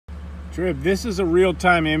Trib, this is a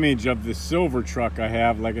real-time image of the silver truck I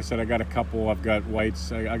have. Like I said, I got a couple. I've got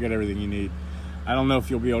whites. I got everything you need. I don't know if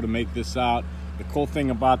you'll be able to make this out. The cool thing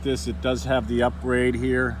about this, it does have the upgrade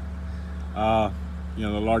here. You know,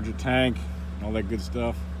 the larger tank, all that good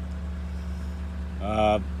stuff.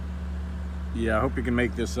 Yeah, I hope you can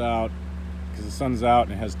make this out because the sun's out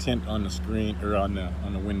and it has tint on the screen or on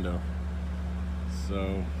the window.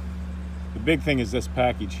 So the big thing is this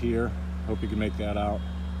package here. Hope you can make that out.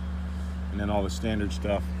 And then all the standard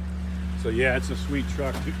stuff. So yeah, it's a sweet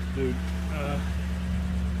truck, dude.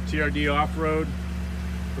 TRD off-road.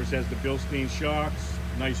 Of course, it has the Bilstein shocks,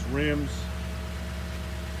 nice rims.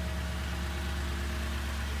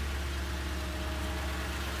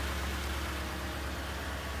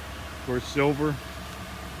 Of course, silver.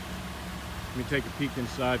 Let me take a peek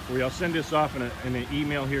inside for you. I'll send this off in an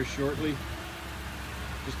email here shortly.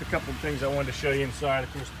 Just a couple of things I wanted to show you inside.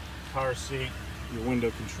 Of course, power seat, your window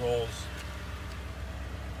controls.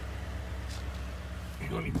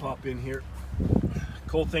 Let me pop in here.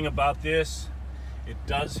 Cool thing about this, it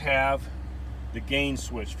does have the gain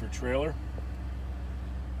switch for trailer.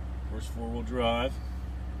 Of course, four-wheel drive.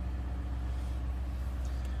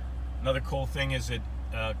 Another cool thing is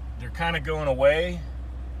that they're kind of going away,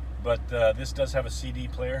 but this does have a CD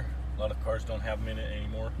player. A lot of cars don't have them in it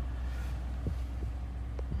anymore.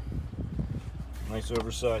 Nice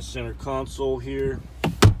oversized center console here.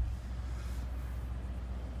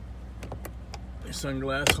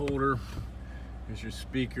 Sunglass holder. Here's your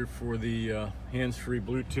speaker for the hands-free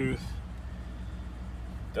Bluetooth.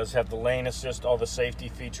 Does have the lane assist, all the safety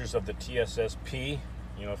features of the TSSP,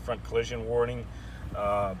 you know, front collision warning,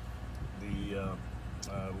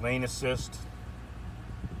 lane assist.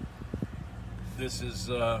 This is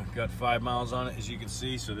got 5 miles on it, as you can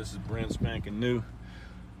see, so this is brand spanking new.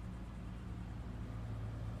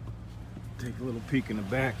 Take a little peek in the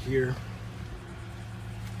back here.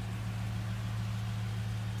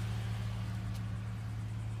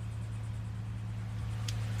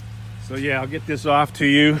 So yeah, I'll get this off to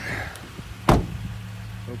you. Hope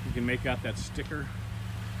you can make out that sticker.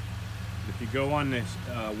 If you go on this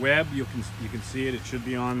web, you can see it. It should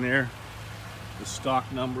be on there. The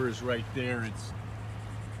stock number is right there. It's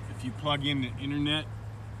if you plug in the internet,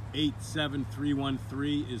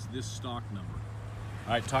 87313 is this stock number.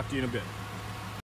 All right, talk to you in a bit.